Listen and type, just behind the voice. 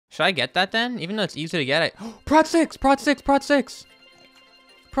Should I get that then? Even though it's easy to get, Prot 6! Prot 6! Prot 6!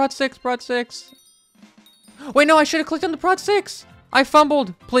 Prot 6! Prot 6! Wait, no, I should have clicked on the Prot 6! I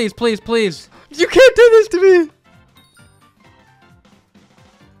fumbled! Please, please, please! You can't do this to me!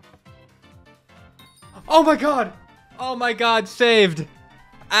 Oh my god! Oh my god, saved!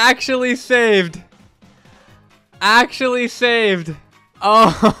 Actually saved! Actually saved!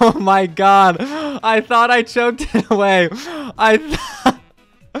 Oh my god! I thought I choked it away!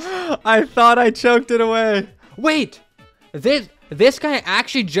 I thought I choked it away! Wait! This guy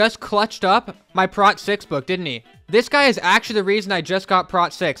actually just clutched up my Prot 6 book, didn't he? This guy is actually the reason I just got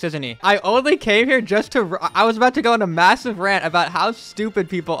Prot 6, isn't he? I only came here just to... I was about to go on a massive rant about how stupid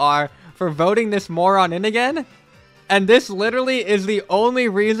people are for voting this moron in again. And this literally is the only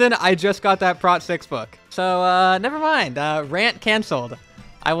reason I just got that Prot 6 book. So, never mind. Rant canceled.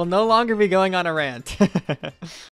 I will no longer be going on a rant.